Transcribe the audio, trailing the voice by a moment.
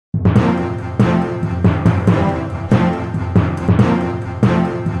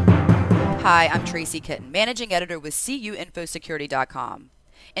Hi, I'm Tracy Kitten, Managing Editor with CUInfoSecurity.com.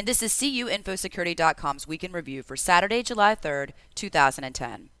 And this is CUInfoSecurity.com's Week in Review for Saturday, July 3rd,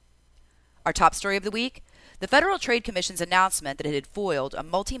 2010. Our top story of the week: the Federal Trade Commission's announcement that it had foiled a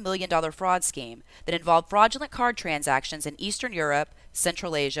multi-million-dollar fraud scheme that involved fraudulent card transactions in Eastern Europe,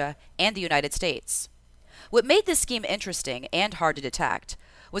 Central Asia, and the United States. What made this scheme interesting and hard to detect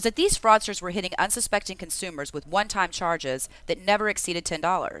was that these fraudsters were hitting unsuspecting consumers with one-time charges that never exceeded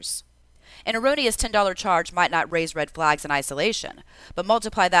 $10. An erroneous $10 charge might not raise red flags in isolation, but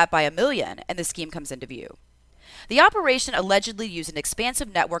multiply that by 1,000,000 and the scheme comes into view. The operation allegedly used an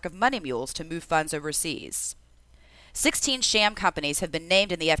expansive network of money mules to move funds overseas. 16 sham companies have been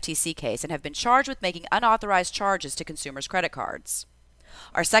named in the FTC case and have been charged with making unauthorized charges to consumers' credit cards.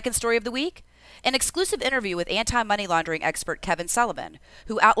 Our second story of the week: an exclusive interview with anti-money laundering expert Kevin Sullivan,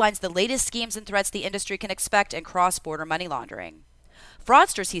 who outlines the latest schemes and threats the industry can expect in cross-border money laundering.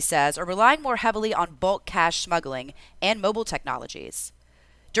 Fraudsters, he says, are relying more heavily on bulk cash smuggling and mobile technologies.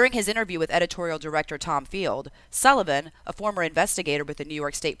 During his interview with editorial director Tom Field, Sullivan, a former investigator with the New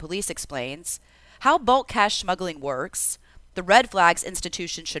York State Police, explains how bulk cash smuggling works, the red flags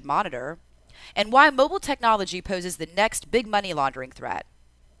institutions should monitor, and why mobile technology poses the next big money laundering threat.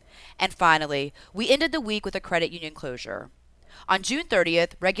 And finally, we ended the week with a credit union closure. On June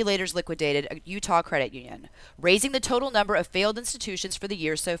 30th, regulators liquidated a Utah credit union, raising the total number of failed institutions for the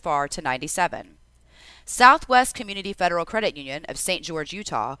year so far to 97. Southwest Community Federal Credit Union of St. George,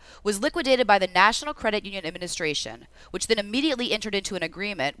 Utah, was liquidated by the National Credit Union Administration, which then immediately entered into an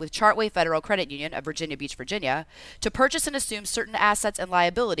agreement with Chartway Federal Credit Union of Virginia Beach, Virginia, to purchase and assume certain assets and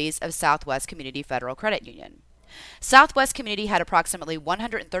liabilities of Southwest Community Federal Credit Union. Southwest Community had approximately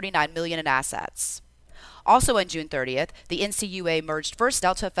 $139 million in assets. Also on June 30th, the NCUA merged First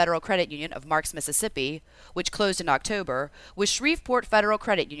Delta Federal Credit Union of Marks, Mississippi, which closed in October, with Shreveport Federal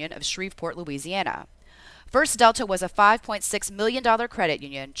Credit Union of Shreveport, Louisiana. First Delta was a $5.6 million credit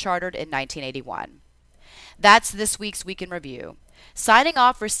union chartered in 1981. That's this week's Week in Review. Signing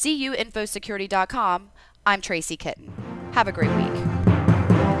off for CUInfoSecurity.com, I'm Tracy Kitten. Have a great week.